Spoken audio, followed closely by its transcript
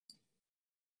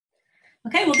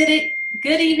Okay, well,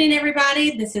 good evening,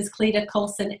 everybody. This is Cleta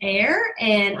Colson-Eyre,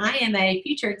 and I am a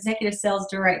future executive sales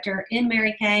director in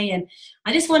Mary Kay. And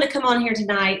I just want to come on here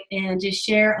tonight and just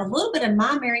share a little bit of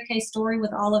my Mary Kay story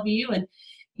with all of you. And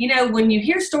when you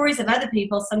hear stories of other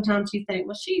people, sometimes you think,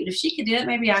 well, shoot, if she could do it,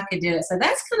 maybe I could do it. So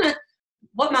that's kind of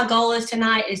what my goal is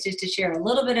tonight, is just to share a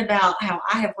little bit about how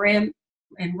I have ran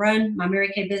and run my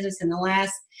Mary Kay business in the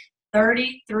last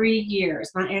 33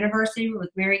 years. My anniversary with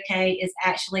Mary Kay is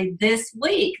actually this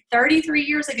week. 33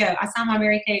 years ago, I signed my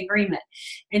Mary Kay agreement.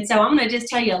 And so I'm going to just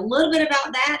tell you a little bit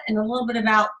about that and a little bit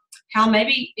about how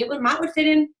maybe it would fit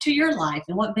into your life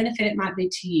and what benefit it might be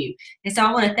to you. And so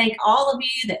I want to thank all of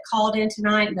you that called in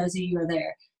tonight, and those of you who are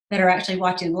there that are actually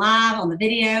watching live on the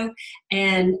video.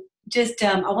 And just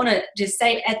I want to just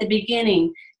say at the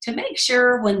beginning, to make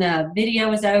sure when the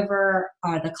video is over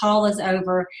or the call is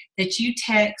over, that you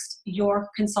text your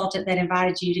consultant that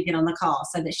invited you to get on the call,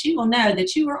 so that she will know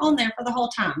that you were on there for the whole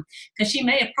time, because she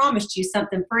may have promised you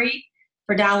something free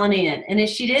for dialing in. And if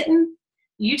she didn't,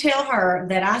 you tell her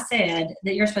that I said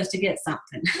that you're supposed to get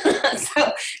something.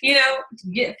 So,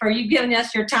 for you giving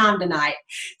us your time tonight.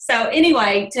 So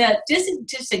anyway,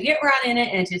 just to get right in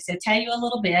it and just to tell you a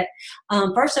little bit,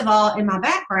 first of all, in my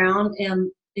background,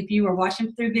 if you were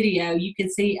watching through video, you can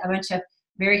see a bunch of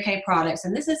Mary Kay products.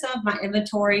 And this is some of my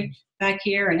inventory back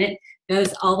here, and it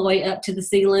goes all the way up to the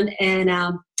ceiling. And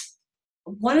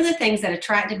one of the things that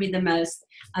attracted me the most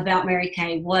about Mary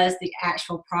Kay was the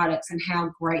actual products and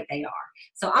how great they are.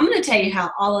 So I'm going to tell you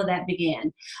how all of that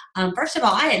began. First of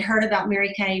all, I had heard about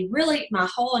Mary Kay really my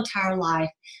whole entire life.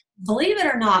 Believe it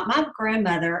or not, my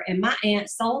grandmother and my aunt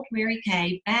sold Mary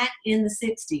Kay back in the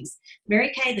 60s.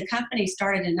 Mary Kay, the company,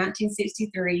 started in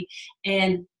 1963,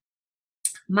 and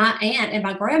my aunt and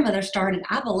my grandmother started,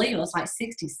 I believe it was like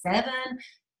 67,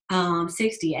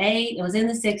 68. It was in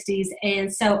the 60s.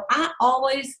 And so I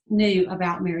always knew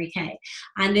about Mary Kay.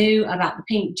 I knew about the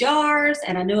pink jars,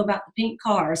 and I knew about the pink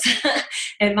cars.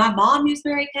 And my mom used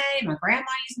Mary Kay. My grandma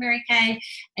used Mary Kay.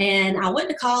 And I went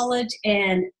to college,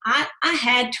 and I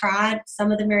had tried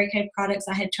some of the Mary Kay products.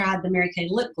 I had tried the Mary Kay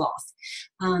lip gloss.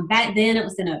 Back then it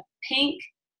was in a pink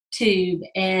tube,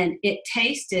 and it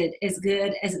tasted as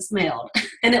good as it smelled.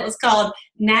 And it was called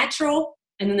Natural.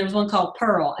 And then there was one called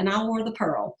Pearl, and I wore the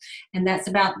Pearl. And that's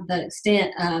about the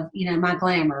extent of, my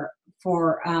glamour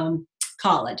for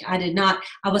college. I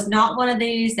was not one of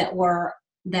these that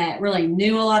really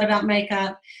knew a lot about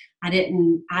makeup. I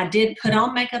did put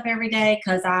on makeup every day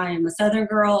because I am a Southern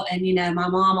girl. And, my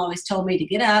mom always told me to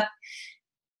get up,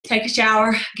 take a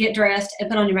shower, get dressed, and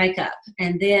put on your makeup.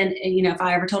 And then, if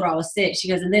I ever told her I was sick, she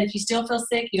goes, and then if you still feel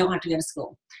sick, you don't have to go to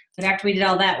school. But after we did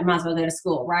all that, we might as well go to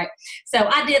school, right? So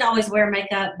I did always wear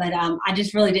makeup, but I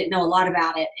just really didn't know a lot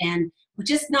about it. And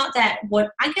just not that,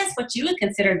 what you would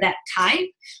consider that type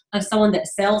of someone that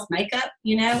sells makeup,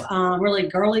 really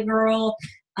girly girl.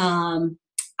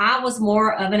 I was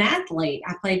more of an athlete.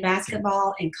 I played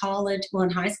basketball in college, in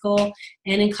high school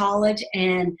and in college,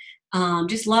 and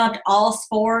just loved all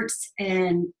sports,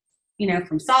 and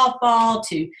from softball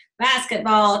to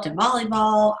basketball to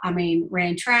volleyball.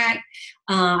 Ran track.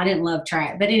 I didn't love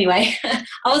track, but anyway, I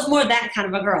was more that kind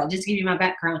of a girl. Just to give you my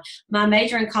background, my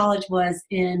major in college was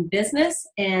in business,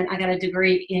 and I got a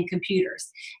degree in computers.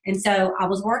 And so I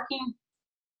was working.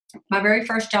 My very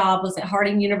first job was at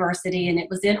Harding University, and it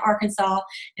was in Arkansas,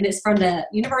 and it's from the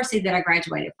university that I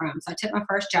graduated from. So I took my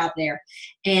first job there,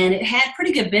 and it had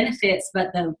pretty good benefits,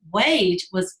 but the wage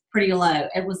was pretty low.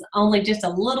 It was only just a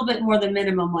little bit more than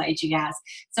minimum wage, you guys.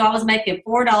 So I was making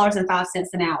 $4.05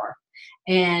 an hour,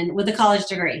 and with a college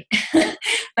degree.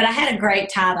 But I had a great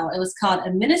title. It was called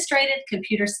Administrative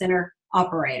Computer Center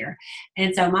Operator.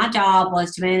 And so my job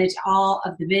was to manage all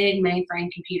of the big mainframe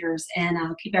computers and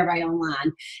keep everybody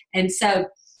online. And so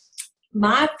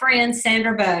my friend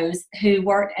Sandra Bowes, who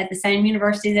worked at the same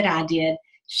university that I did,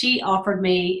 she offered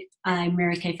me a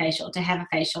Mary Kay facial, to have a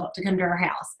facial, to come to her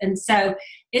house. And so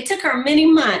it took her many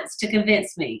months to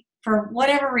convince me. For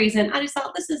whatever reason, I just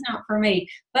thought, this is not for me.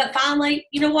 But finally,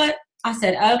 you know what? I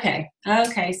said, okay,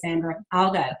 Sandra,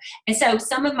 I'll go. And so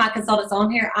some of my consultants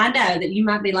on here, I know that you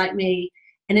might be like me,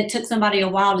 and it took somebody a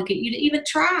while to get you to even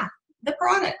try the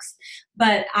products.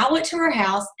 But I went to her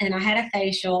house, and I had a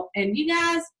facial, and you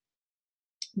guys,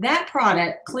 that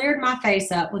product cleared my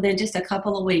face up within just a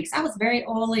couple of weeks. I was very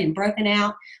oily and broken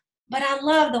out, but I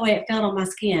loved the way it felt on my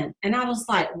skin. And I was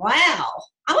like, wow,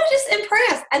 I was just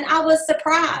impressed. And I was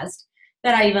surprised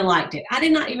that I even liked it. I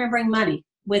did not even bring money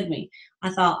with me. I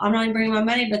thought, I'm not even bringing my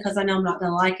money because I know I'm not going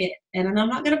to like it, and I know I'm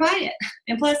not going to buy it.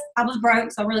 And plus, I was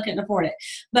broke, so I really couldn't afford it.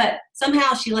 But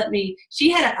somehow she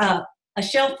had a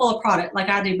shelf full of product like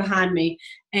I do behind me,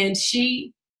 and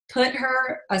she put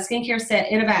her a skincare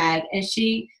set in a bag, and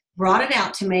she brought it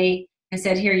out to me and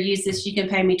said, here, use this. You can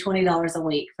pay me $20 a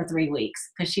week for 3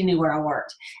 weeks, because she knew where I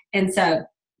worked. And so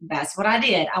that's what I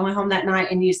did. I went home that night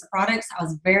and used the products. I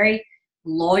was very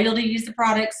loyal to use the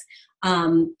products.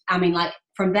 I mean, like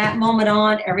from that moment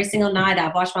on, every single night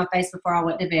I washed my face before I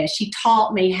went to bed. She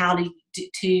taught me how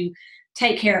to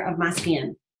take care of my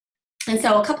skin. And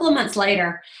so a couple of months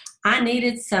later, I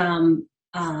needed some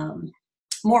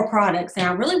more products, and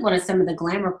I really wanted some of the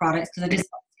glamour products because I just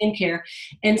love skincare.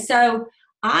 And so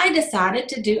I decided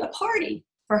to do a party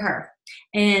for her.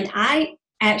 And I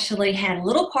actually had a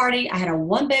little party. I had a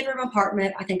 1-bedroom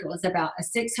apartment. I think it was about a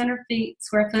 600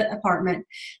 square foot apartment,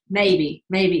 maybe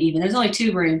even. There's only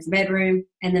 2 rooms, the bedroom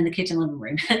and then the kitchen living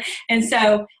room. And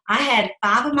so I had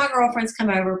 5 of my girlfriends come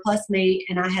over plus me,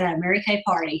 and I had a Mary Kay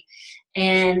party.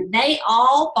 And they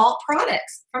all bought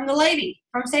products from the lady,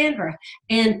 from Sandra.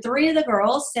 And 3 of the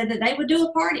girls said that they would do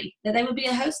a party, that they would be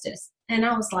a hostess. And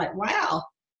I was like, wow,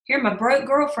 here my broke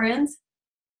girlfriends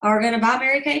are going to buy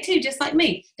Mary Kay too, just like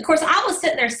me. Of course, I was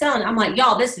sitting there selling. I'm like,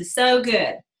 y'all, this is so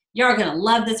good. You're going to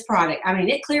love this product. I mean,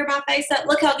 it cleared my face up.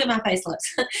 Look how good my face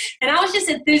looks. And I was just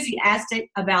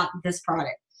enthusiastic about this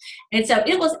product. And so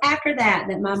it was after that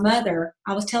my mother,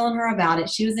 I was telling her about it.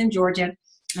 She was in Georgia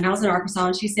and I was in Arkansas.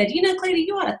 And she said, you know, Cleta,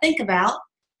 you ought to think about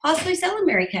possibly selling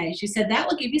Mary Kay. She said, that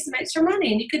will give you some extra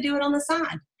money and you could do it on the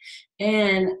side.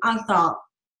 And I thought,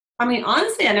 I mean,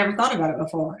 honestly, I never thought about it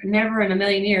before. Never in a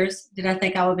million years did I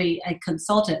think I would be a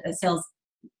consultant that sells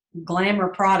glamour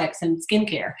products and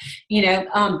skincare, you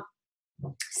know.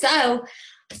 So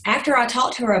after I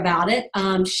talked to her about it,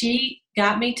 she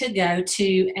got me to go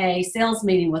to a sales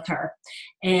meeting with her.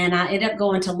 And I ended up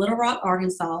going to Little Rock,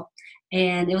 Arkansas.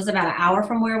 And it was about an hour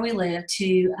from where we lived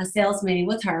to a sales meeting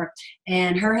with her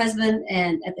and her husband.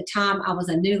 And at the time I was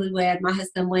a newlywed. My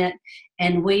husband went,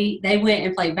 and they went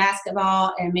and played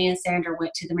basketball, and me and Sandra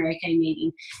went to the Mary Kay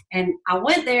meeting. And I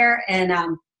went there, and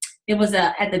it was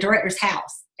at the director's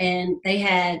house, and they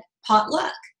had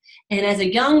potluck. And as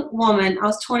a young woman, I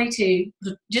was 22,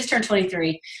 just turned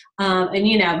 23. And,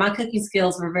 you know, my cooking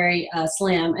skills were very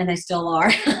slim, and they still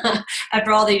are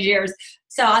after all these years.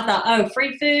 So I thought, oh,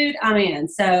 free food, I'm in.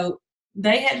 So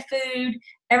they had food.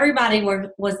 Everybody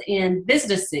was in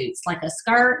business suits, like a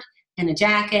skirt and a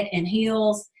jacket and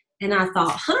heels. And I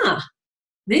thought,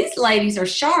 these ladies are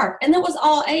sharp. And there was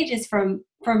all ages from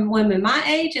women my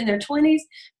age in their 20s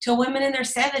to women in their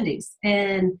 70s.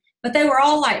 But they were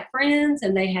all like friends,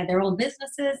 and they had their own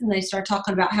businesses, and they started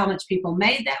talking about how much people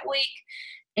made that week.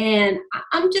 And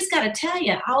I'm just got to tell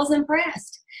you, I was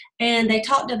impressed. And they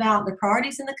talked about the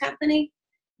priorities in the company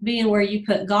being where you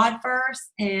put God first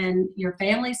and your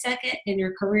family second and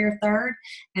your career third.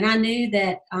 And I knew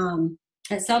that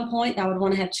at some point I would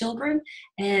want to have children,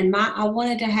 and I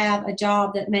wanted to have a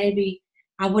job that maybe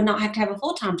I would not have to have a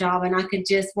full-time job, and I could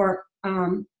just work,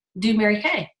 do Mary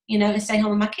Kay, you know, and stay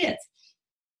home with my kids.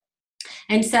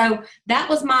 And so that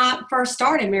was my first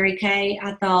start in Mary Kay.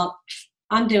 I thought,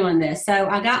 I'm doing this. So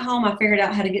I got home, I figured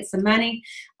out how to get some money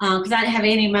because I didn't have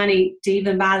any money to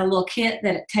even buy the little kit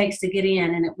that it takes to get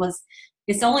in. And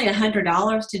it's only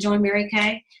 $100 to join Mary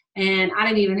Kay, and I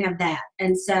didn't even have that.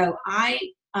 And so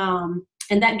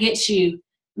and that gets you,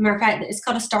 matter of fact, it's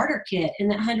called a starter kit, and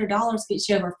that $100 gets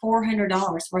you over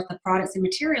 $400 worth of products and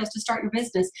materials to start your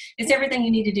business. It's everything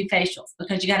you need to do facials,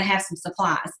 because you got to have some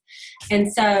supplies. And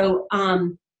so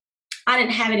I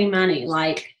didn't have any money.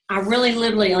 Like, I really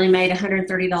literally only made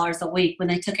 $130 a week when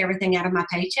they took everything out of my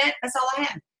paycheck. That's all I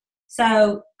had.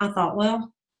 So I thought,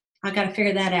 well, I got to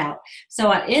figure that out. So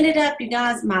I ended up, you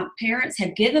guys, my parents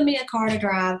had given me a car to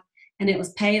drive, and it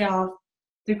was paid off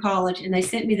through college, and they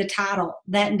sent me the title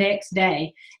that next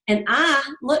day. And I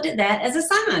looked at that as a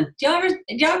sign. Do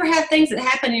y'all ever have things that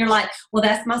happen and you're like, well,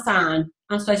 that's my sign.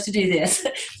 I'm supposed to do this.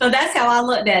 So that's how I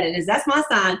looked at it, is that's my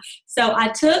sign. So I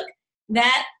took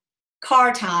that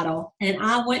car title and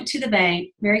I went to the bank.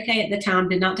 Mary Kay at the time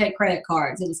did not take credit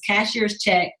cards. It was cashier's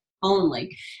check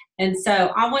only. And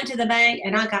so I went to the bank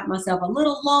and I got myself a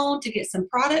little loan to get some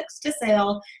products to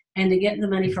sell and to get the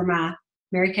money for my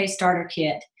Mary Kay starter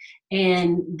kit.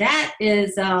 And that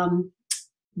is,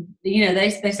 you know, they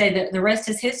say that the rest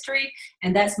is history,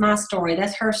 and that's my story.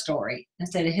 That's her story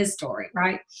instead of his story,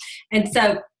 right? And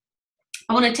so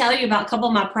I want to tell you about a couple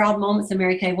of my proud moments in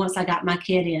Mary Kay once I got my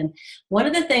kid in. One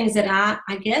of the things that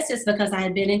I guess it's because I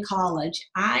had been in college,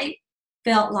 I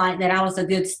felt like that I was a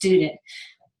good student.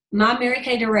 My Mary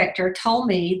Kay director told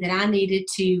me that I needed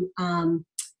to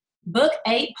book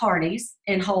 8 parties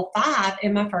and hold 5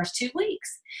 in my first 2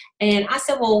 weeks. And I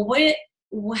said, well,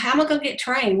 how am I going to get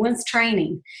trained? When's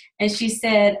training? And she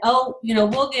said, oh, you know,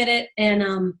 we'll get it.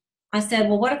 And I said,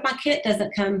 well, what if my kit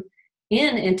doesn't come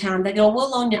in time? They go,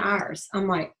 we'll loan you ours. I'm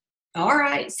like, all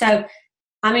right. So,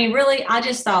 I mean, really, I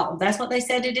just thought, well, that's what they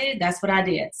said to do. That's what I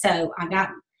did. So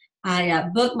I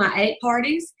booked my 8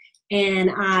 parties, and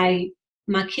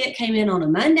my kit came in on a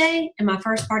Monday, and my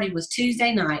first party was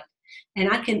Tuesday night. And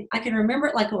I can remember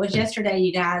it like it was yesterday,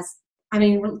 you guys. I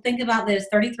mean, think about this,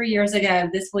 33 years ago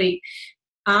this week.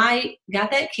 I got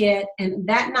that kit, and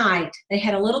that night they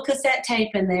had a little cassette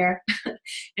tape in there,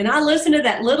 and I listened to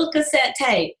that little cassette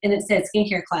tape, and it said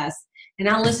skincare class. And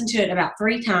I listened to it about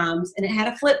 3 times, and it had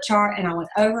a flip chart, and I went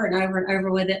over and over and over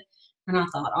with it. And I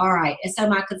thought, all right. And so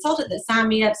my consultant that signed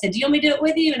me up said, do you want me to do it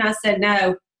with you? And I said,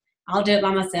 no, I'll do it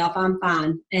by myself. I'm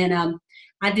fine. And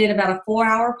I did about a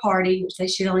 4-hour party, which they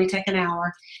should only take an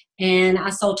hour, and I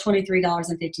sold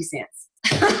 $23.50.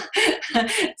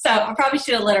 So I probably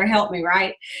should have let her help me,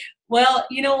 right? Well,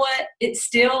 you know what? It's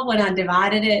still, when I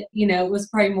divided it, it was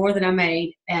probably more than I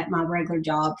made at my regular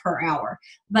job per hour.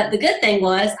 But the good thing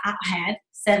was I had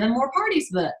 7 more parties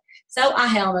booked. So I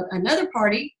held another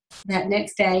party that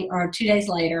next day, or 2 days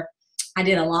later. I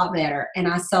did a lot better, and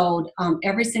I sold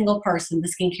every single person the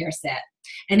skincare set.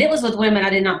 And it was with women I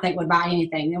did not think would buy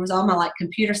anything. There was all my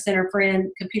computer center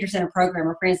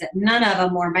programmer friends that none of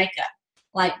them wore makeup.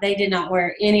 Like, they did not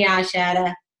wear any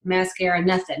eyeshadow, mascara,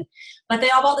 nothing. But they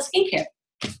all bought the skincare.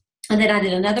 And then I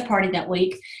did another party that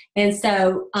week. And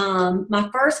so my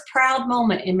first proud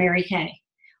moment in Mary Kay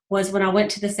was when I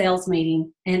went to the sales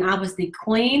meeting, and I was the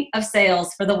queen of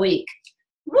sales for the week.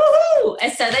 Woohoo!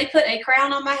 And so they put a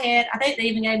crown on my head. I think they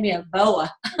even gave me a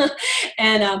boa.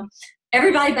 And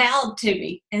everybody bowed to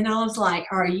me. And I was like,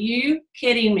 are you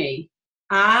kidding me?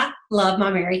 I love my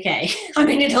Mary Kay. I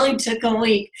mean, it only took a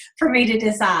week for me to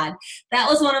decide. That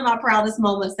was one of my proudest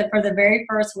moments, that for the very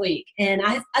first week. And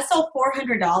I sold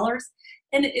 $400.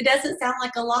 And it doesn't sound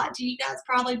like a lot to you guys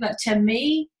probably, but to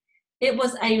me, it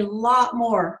was a lot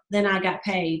more than I got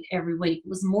paid every week. It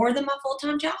was more than my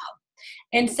full-time job.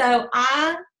 And so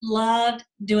I loved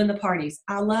doing the parties.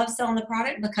 I loved selling the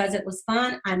product because it was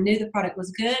fun. I knew the product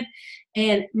was good.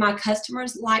 And my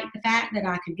customers liked the fact that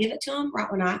I could give it to them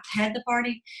right when I had the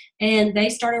party. And they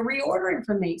started reordering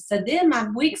from me. So then my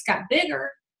weeks got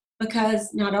bigger,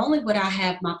 because not only would I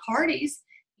have my parties,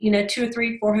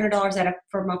 $200 or $300, $400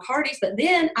 for my parties, but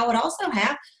then I would also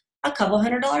have a couple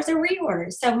 $100 in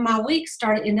reorders. So my weeks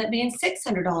started end up being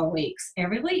 $600 weeks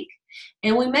every week.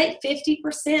 And we make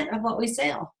 50% of what we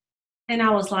sell. And I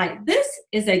was like, this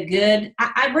is a good,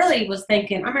 I really was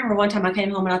thinking, I remember one time I came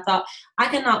home and I thought, I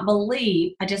cannot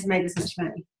believe I just made this much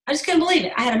money. I just couldn't believe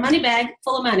it. I had a money bag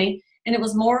full of money, and it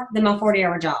was more than my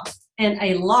 40-hour job, and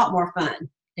a lot more fun,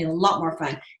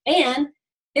 And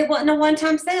it wasn't a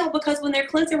one-time sale, because when their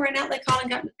cleanser ran out, they called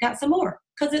and got some more,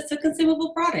 because it's a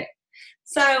consumable product.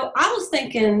 So I was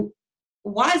thinking,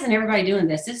 why isn't everybody doing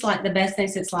this? It's like the best thing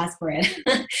since sliced bread.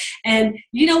 And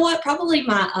you know what? Probably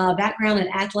my background in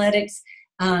athletics,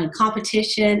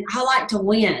 competition, I like to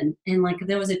win. And if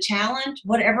there was a challenge,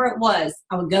 whatever it was,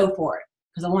 I would go for it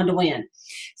because I wanted to win.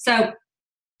 So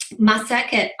my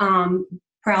second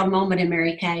proud moment in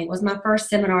Mary Kay was my first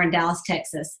seminar in Dallas,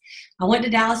 Texas. I went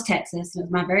to Dallas, Texas. It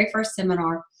was my very first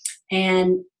seminar.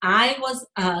 And I was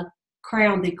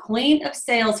crowned the queen of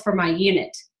sales for my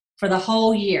unit for the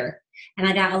whole year. And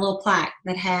I got a little plaque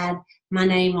that had my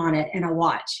name on it and a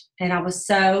watch. And I was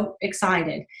so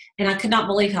excited. And I could not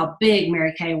believe how big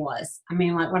Mary Kay was. I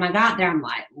mean, when I got there, I'm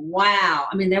like, wow.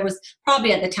 I mean, there was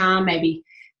probably at the time, maybe,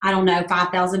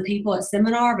 5,000 people at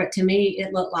seminar, but to me,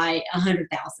 it looked like 100,000.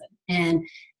 And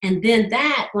then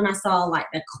when I saw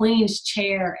the Queen's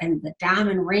chair and the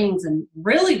diamond rings and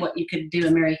really what you could do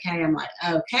in Mary Kay, I'm like,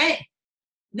 okay.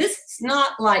 This is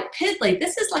not like piddly.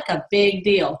 This is like a big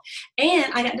deal.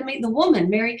 And I got to meet the woman,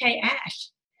 Mary Kay Ash.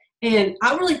 And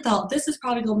I really thought this is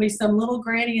probably going to be some little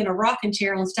granny in a rocking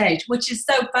chair on stage, which is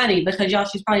so funny because, y'all,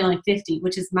 she's probably only 50,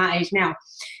 which is my age now.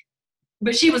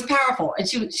 But she was powerful. And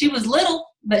she was little,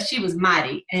 but she was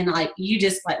mighty. And when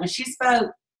she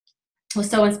spoke, it was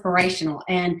so inspirational.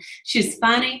 And she was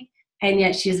funny. And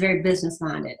yet she is very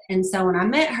business-minded. And so when I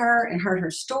met her and heard her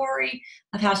story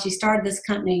of how she started this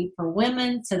company for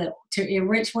women to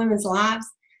enrich women's lives,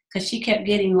 because she kept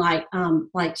getting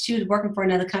she was working for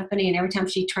another company, and every time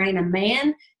she trained a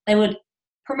man, they would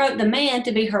promote the man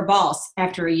to be her boss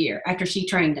after a year, after she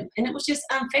trained him. And it was just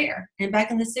unfair. And back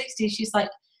in the 60s, she's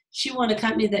like, she wanted a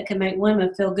company that could make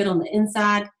women feel good on the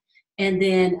inside and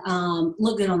then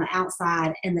look good on the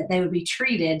outside, and that they would be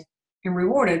treated and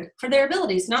rewarded for their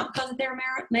abilities, not because they're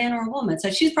a man or a woman. So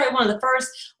she's probably one of the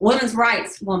first women's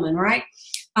rights woman, right?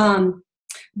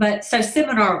 But so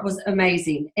seminar was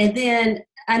amazing. And then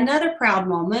another proud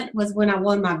moment was when I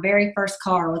won my very first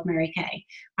car with Mary Kay.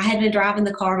 I had been driving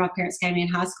the car my parents gave me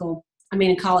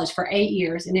in college for 8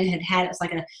 years, and it was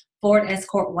like a Ford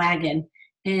Escort wagon,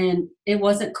 and it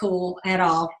wasn't cool at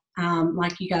all.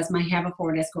 Like you guys might have a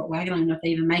Ford Escort wagon. I don't even know if they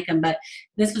even make them, but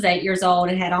this was 8 years old.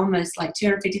 It had almost like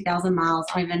 250,000 miles.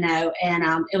 I don't even know. And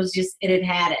it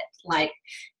had it. Like,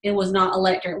 it was not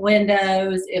electric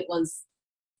windows. It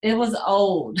was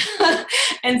old.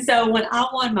 And so when I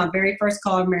won my very first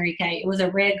car in Mary Kay, it was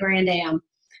a red Grand Am.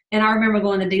 And I remember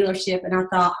going to the dealership, and I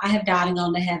thought, I have died and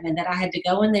gone to heaven, that I had to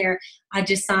go in there. I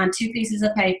just signed 2 pieces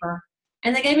of paper,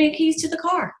 and they gave me the keys to the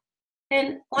car.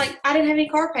 And like, I didn't have any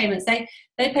car payments. They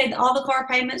paid all the car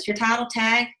payments, your title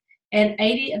tag, and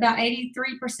about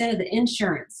 83% of the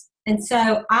insurance. And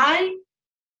so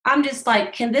I'm just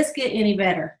like, can this get any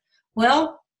better?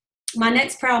 Well, my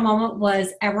next proud moment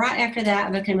was right after that,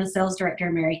 I became a sales director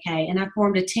at Mary Kay, and I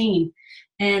formed a team.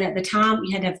 And at the time,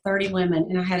 you had to have 30 women,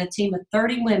 and I had a team of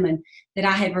 30 women that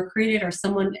I had recruited, or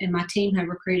someone in my team had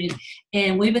recruited,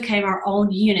 and we became our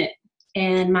own unit.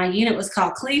 And my unit was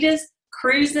called Cleta's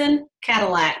Cruisin'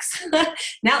 Cadillacs.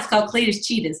 Now it's called Cleta's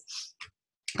Cheetahs,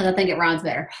 because I think it rhymes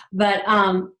better. But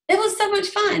it was so much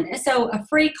fun. And so a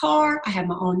free car, I had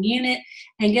my own unit.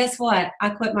 And guess what? I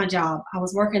quit my job. I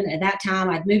was working at that time.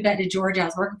 I'd moved back to Georgia. I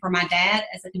was working for my dad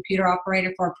as a computer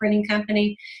operator for a printing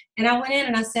company. And I went in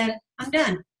and I said, I'm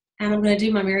done. And I'm going to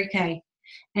do my Mary Kay.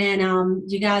 And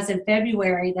you guys, in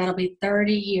February, that'll be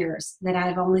 30 years that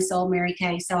I've only sold Mary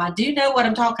Kay. So I do know what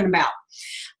I'm talking about.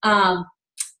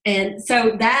 And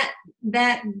so that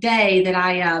day that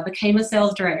I became a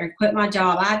sales director, quit my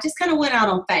job, I just kind of went out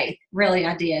on faith. Really,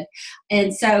 I did.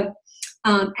 And so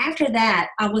after that,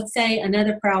 I would say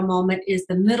another proud moment is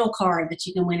the middle card that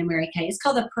you can win in Mary Kay. It's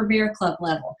called the Premier Club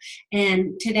level.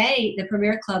 And today, the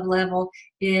Premier Club level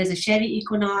is a Chevy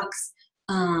Equinox,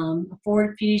 a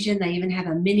Ford Fusion. They even have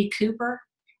a Mini Cooper,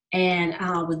 and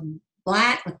with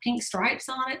black with pink stripes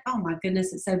on it. Oh my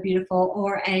goodness, it's so beautiful.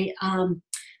 Or a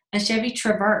Chevy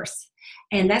Traverse,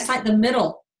 and that's like the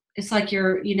middle. It's like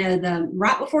the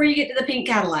right before you get to the pink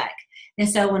Cadillac. And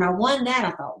so when I won that,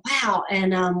 I thought, wow.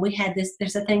 And we had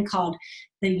there's a thing called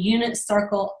the Unit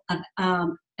Circle of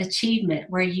Achievement,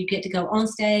 where you get to go on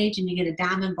stage and you get a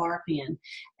diamond bar pin.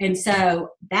 And so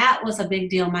that was a big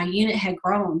deal. My unit had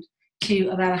grown to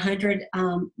about 100,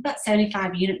 about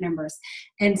 75 unit members.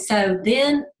 And so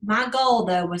then my goal,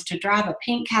 though, was to drive a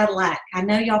pink Cadillac. I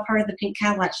know y'all have heard of the pink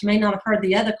Cadillacs. You may not have heard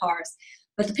the other cars,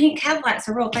 but the pink Cadillacs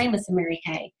are real famous in Mary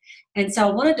Kay. And so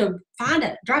I wanted to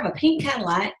drive a pink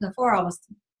Cadillac before I was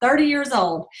 30 years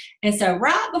old. And so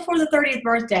right before the 30th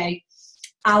birthday,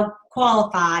 I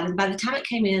qualified. And by the time it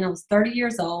came in, I was 30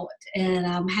 years old,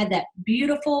 and had that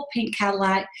beautiful pink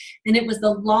Cadillac. And it was the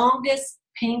longest,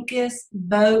 pinkest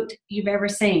boat you've ever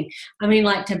seen. I mean,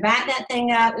 like, to back that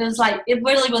thing up, it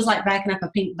really was like backing up a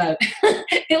pink boat.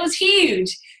 It was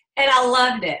huge, and I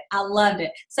loved it. I loved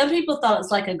it. Some people thought it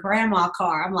was like a grandma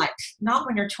car. I'm like, not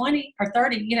when you're 20 or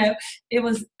 30. It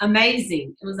was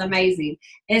amazing. It was amazing.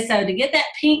 And so to get that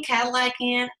pink Cadillac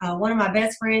in, one of my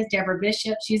best friends, Deborah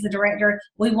Bishop, she's the director,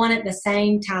 we won at the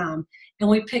same time, and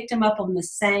we picked him up on the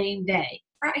same day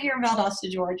right here in Valdosta,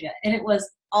 Georgia, and it was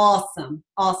awesome.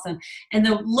 And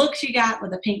the looks you got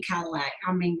with a pink Cadillac,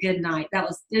 I mean, good night. It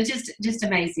was just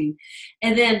amazing.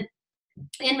 And then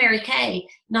in Mary Kay,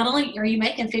 not only are you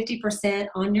making 50%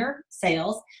 on your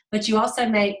sales, but you also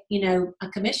make, a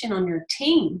commission on your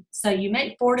team. So you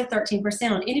make 4 to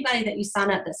 13% on anybody that you sign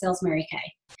up that sells Mary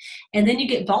Kay. And then you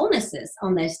get bonuses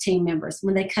on those team members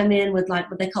when they come in with like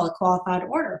what they call a qualified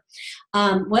order.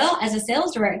 Well, as a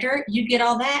sales director, you get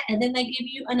all that, and then they give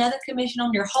you another commission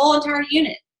on your whole entire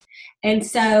unit. And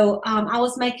so I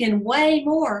was making way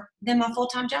more than my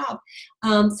full-time job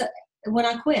when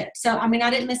I quit. So, I mean, I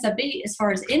didn't miss a beat as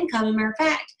far as income. As a matter of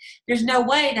fact, there's no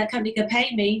way that company could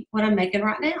pay me what I'm making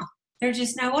right now. There's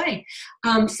just no way.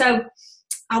 So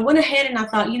I went ahead and I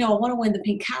thought, I want to win the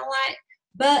pink Cadillac.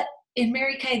 But in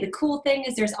Mary Kay, the cool thing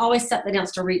is there's always something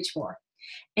else to reach for.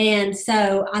 And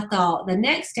so I thought the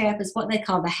next step is what they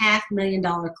call the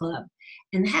 $500,000 club.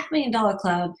 And the $500,000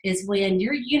 club is when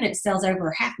your unit sells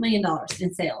over $500,000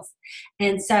 in sales.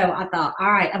 And so I thought,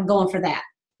 all right, I'm going for that.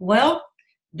 Well,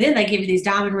 then they give you these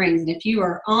diamond rings. And if you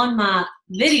are on my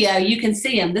video, you can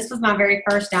see them. This was my very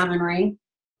first diamond ring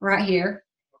right here.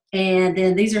 And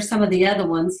then these are some of the other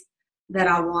ones that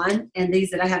I won, and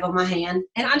these that I have on my hand.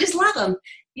 And I just love them.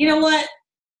 You know what?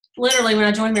 Literally, when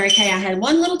I joined Mary Kay, I had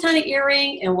one little tiny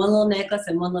earring and one little necklace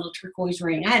and one little turquoise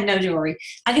ring. I had no jewelry.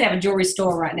 I could have a jewelry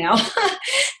store right now.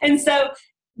 And so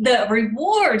the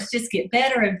rewards just get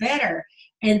better and better.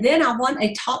 And then I won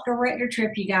a top director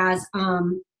trip, you guys,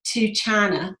 to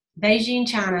China, Beijing,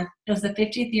 China. It was the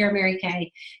 50th year of Mary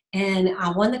Kay, and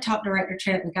I won the top director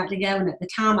trip. We got to go, and at the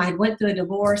time I had went through a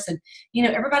divorce, and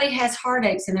everybody has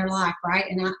heartaches in their life, right?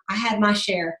 And I had my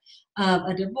share of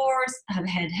a divorce. I've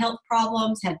had health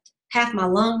problems, had half my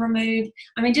lung removed.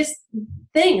 I mean, just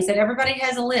things that everybody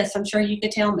has a list. I'm sure you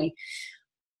could tell me.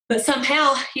 But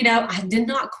somehow, I did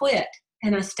not quit,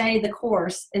 and I stayed the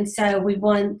course. And so we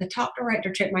won the top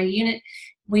director trip. My unit,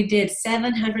 we did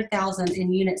 700,000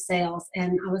 in unit sales,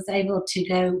 and I was able to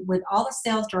go with all the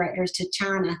sales directors to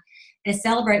China and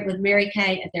celebrate with Mary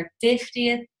Kay at their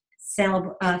 50th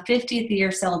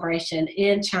year celebration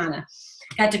in China.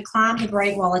 Got to climb the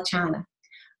Great Wall of China.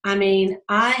 I mean,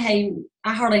 I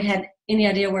hardly had any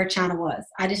idea where China was.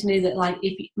 I just knew that, like,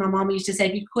 my mom used to say,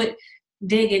 if you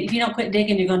don't quit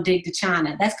digging, you're going to dig to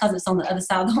China. That's because it's on the other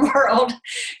side of the world.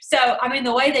 So, I mean,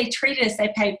 the way they treated us,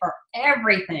 they paid for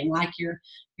everything, like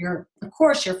of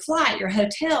course, your flight, your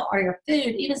hotel, or your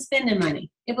food, even spending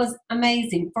money. It was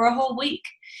amazing for a whole week.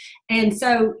 And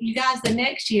so, you guys, the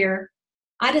next year,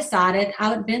 I decided I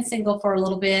had been single for a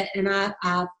little bit, and I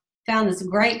found this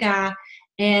great guy,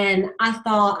 and I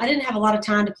thought I didn't have a lot of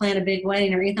time to plan a big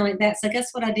wedding or anything like that. So guess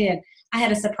what I did? I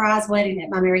had a surprise wedding at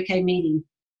my Mary Kay meeting.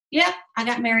 Yep, I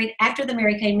got married after the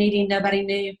Mary Kay meeting. Nobody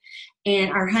knew.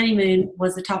 And our honeymoon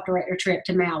was the top director trip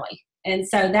to Maui. And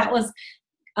so that was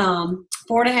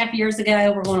 4.5 years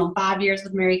ago. We're going on 5 years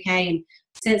with Mary Kay. And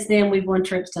since then, we've won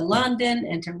trips to London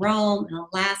and to Rome and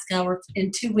Alaska.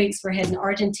 In 2 weeks, we're heading to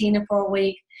Argentina for a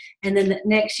week. And then the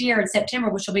next year in September,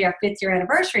 which will be our 5th year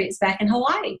anniversary, it's back in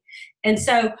Hawaii. And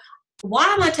so why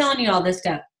am I telling you all this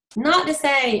stuff? Not to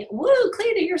say, woo,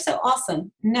 Cleta, you're so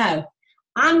awesome. No.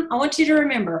 I want you to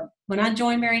remember, when I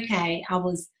joined Mary Kay,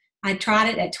 I tried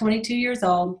it at 22 years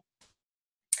old.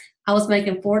 I was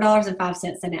making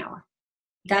 $4.05 an hour.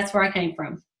 That's where I came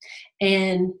from.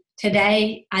 And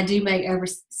today I do make over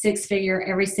 6-figure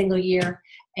every single year,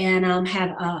 and have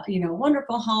a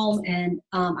wonderful home, and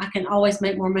I can always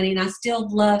make more money, and I still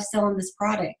love selling this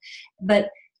product. But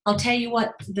I'll tell you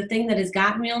what, the thing that has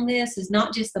gotten me on this is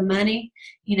not just the money.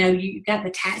 You got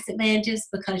the tax advantages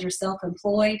because you're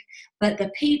self-employed, but the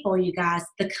people, you guys,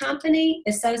 the company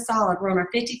is so solid. We're on our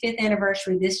 55th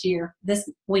anniversary this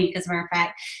week, as a matter of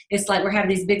fact. It's like we're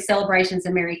having these big celebrations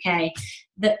in Mary Kay.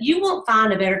 That you won't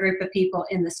find a better group of people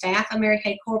in the staff of Mary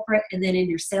Kay Corporate, and then in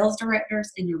your sales directors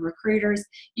and your recruiters.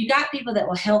 You got people that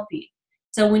will help you.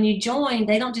 So when you join,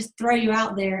 they don't just throw you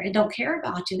out there and don't care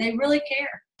about you. They really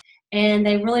care. And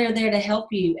they really are there to help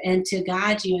you and to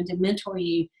guide you and to mentor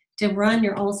you to run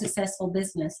your own successful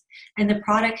business. And the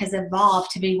product has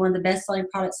evolved to be one of the best-selling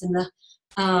products in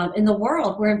the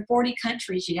world. We're in 40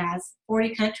 countries, you guys.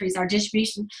 40 countries. Our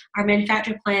distribution, our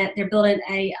manufacturing plant, they're building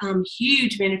a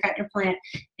huge manufacturing plant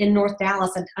in North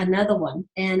Dallas, another one,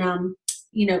 and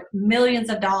millions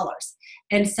of dollars.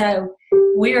 And so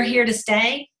we are here to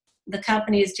stay. The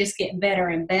company is just getting better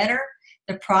and better.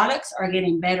 The products are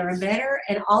getting better and better,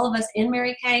 and all of us in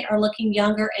Mary Kay are looking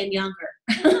younger and younger,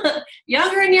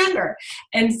 younger and younger.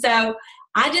 And so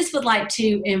I just would like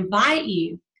to invite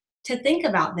you to think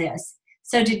about this.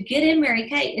 So to get in Mary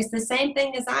Kay, it's the same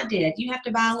thing as I did. You have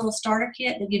to buy a little starter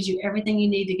kit that gives you everything you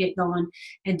need to get going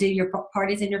and do your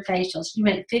parties and your facials. You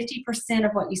make 50%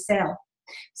 of what you sell.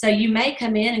 So you may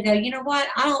come in and go, you know what,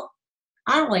 I don't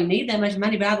really need that much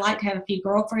money, but I'd like to have a few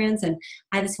girlfriends. And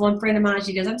I had this one friend of mine,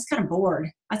 she goes, I'm just kind of bored.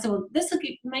 I said, well, this will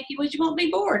make you what you won't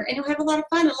be bored, and you'll have a lot of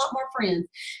fun and a lot more friends.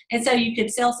 And so you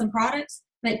could sell some products,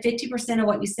 make 50% of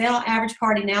what you sell. Average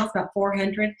party now is about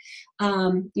 $400.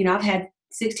 I've had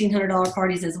 $1,600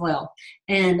 parties as well.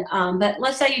 And but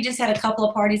let's say you just had a couple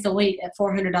of parties a week at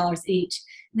 $400 each,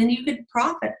 then you could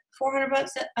profit $400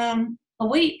 a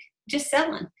week just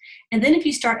selling. And then if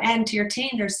you start adding to your team,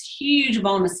 there's huge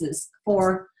bonuses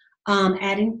for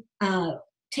adding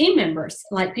team members,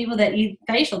 like people that eat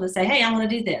facial that say, hey, I want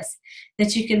to do this,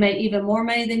 that you can make even more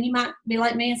money. Than you might be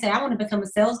like me and say, I want to become a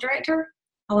sales director.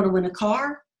 I want to win a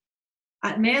car.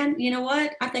 Man, you know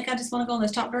what? I think I just want to go on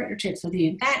those top director trips with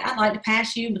you. In fact, I'd like to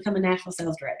pass you and become a national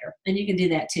sales director. And you can do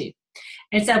that too.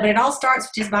 And so, but it all starts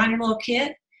with just buying your little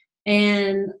kit.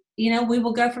 And, we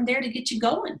will go from there to get you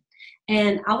going.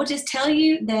 And I will just tell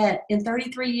you that in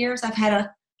 33 years, I've had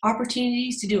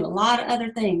opportunities to do a lot of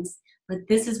other things, but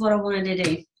this is what I wanted to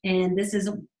do. And this is,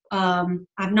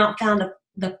 I've not found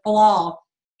the flaw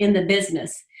in the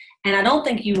business. And I don't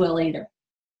think you will either.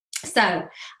 So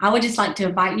I would just like to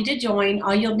invite you to join.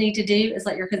 All you'll need to do is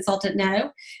let your consultant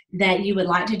know that you would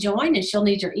like to join, and she'll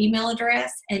need your email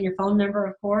address and your phone number,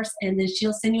 of course, and then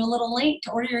she'll send you a little link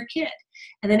to order your kit.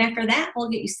 And then after that, we'll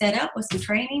get you set up with some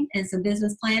training and some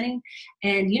business planning.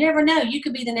 And you never know, you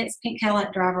could be the next pink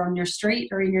Cadillac driver on your street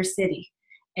or in your city.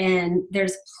 And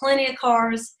there's plenty of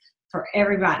cars for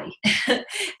everybody.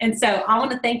 And so I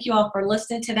want to thank you all for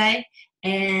listening today.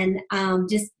 And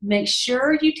just make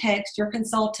sure you text your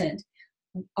consultant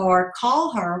or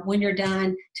call her when you're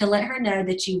done to let her know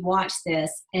that you watched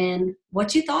this and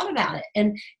what you thought about it.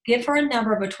 And give her a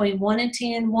number between 1 and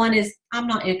 10. 1 is, I'm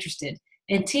not interested.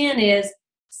 And 10 is,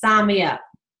 sign me up.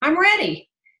 I'm ready.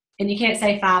 And you can't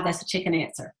say 5, that's a chicken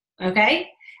answer. Okay?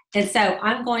 And so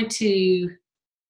I'm going to